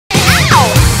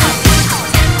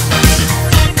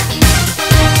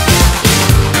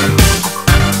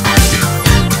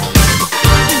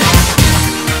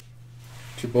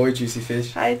boy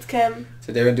JuicyFish. Hi, it's Kim.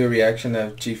 Today we're going to do a reaction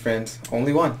of GFRIEND's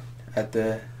Only One at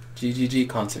the GGG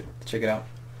concert. Check it out.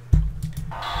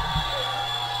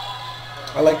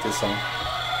 I like this song.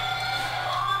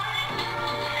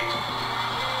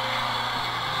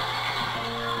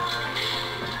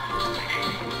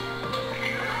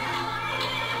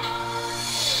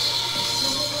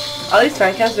 All these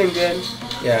fan casts been good.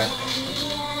 Yeah.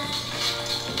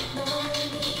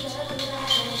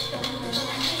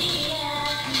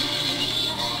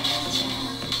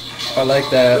 I like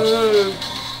that.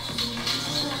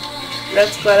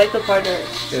 That's cool. I like the partner.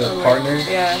 Yeah, the partner.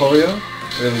 Yeah. Choreo.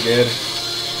 Really good.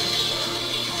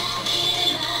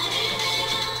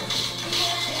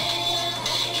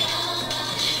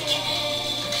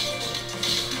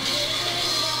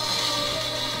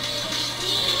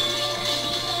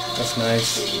 That's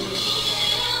nice.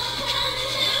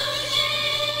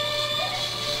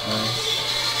 Nice.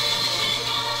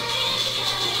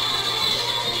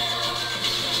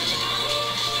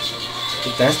 The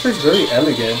dance is very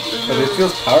elegant, but it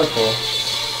feels powerful.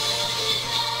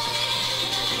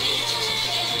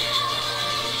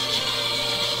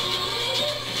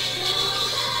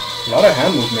 A lot of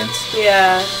hand movements.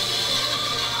 Yeah.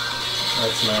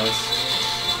 That's nice.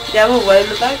 Do you have a what in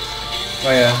the back?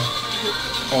 Oh yeah.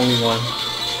 Only one.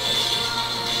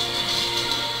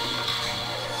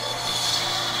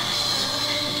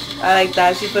 I like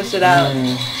that. She pushed it out.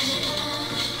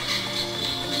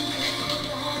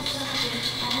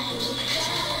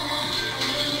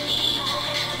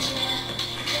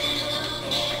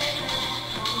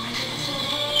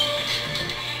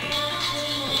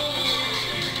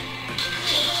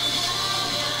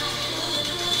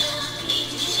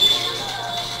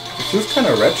 It feels kind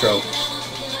of retro.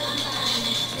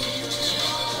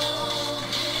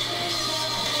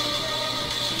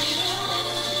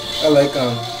 I like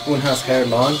when has hair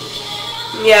long.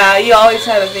 Yeah, you always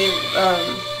had a favorite.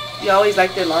 You always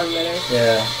liked it long better.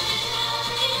 Yeah.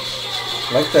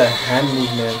 I like the hand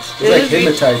movements. It's like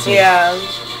hypnotizing. Yeah.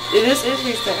 This is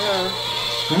recent, huh?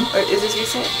 Hmm? Or is this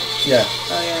recent? Yeah.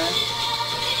 Oh yeah.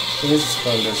 This is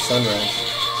from the sunrise.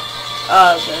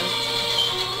 Oh okay.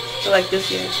 So like this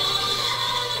year.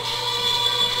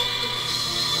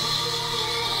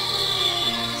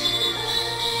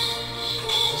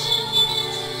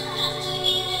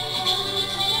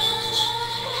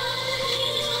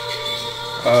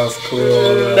 Oh, it's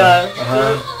cool. That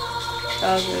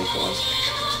was really cool.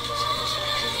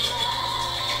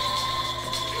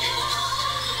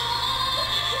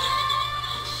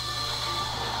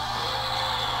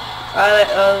 I like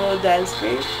a little dance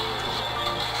break.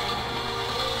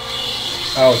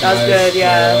 That was nice. Good,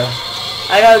 yeah.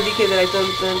 I got a DK that I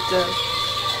don't.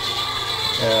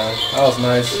 Yeah, that was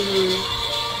nice.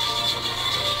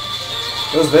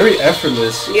 It was very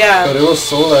effortless. Yeah. But it was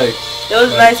so like... It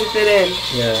was nice to fit in.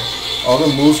 Yeah. All the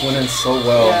moves went in so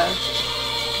well. Yeah.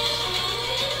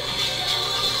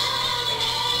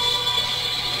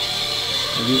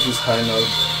 And you just high note.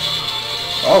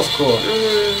 That was cool.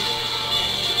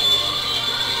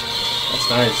 That's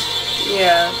nice.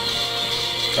 Yeah.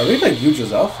 I really like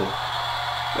Yuja's outfit.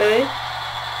 Really?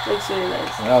 Looks really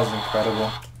nice. That was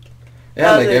incredible. It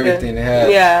had like everything. It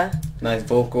had nice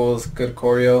vocals, good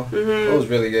choreo. It was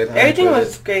really good. Everything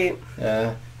was great.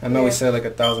 Yeah. I know we said like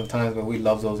 1,000 times, but we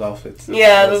love those outfits.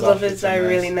 Yeah, those outfits are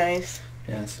really nice.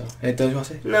 Yeah, so anything you want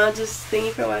to say? No, just thank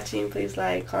you for watching. Please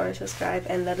like, comment, subscribe,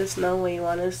 and let us know what you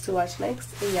want us to watch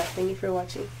next. And yeah, thank you for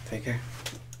watching. Take care.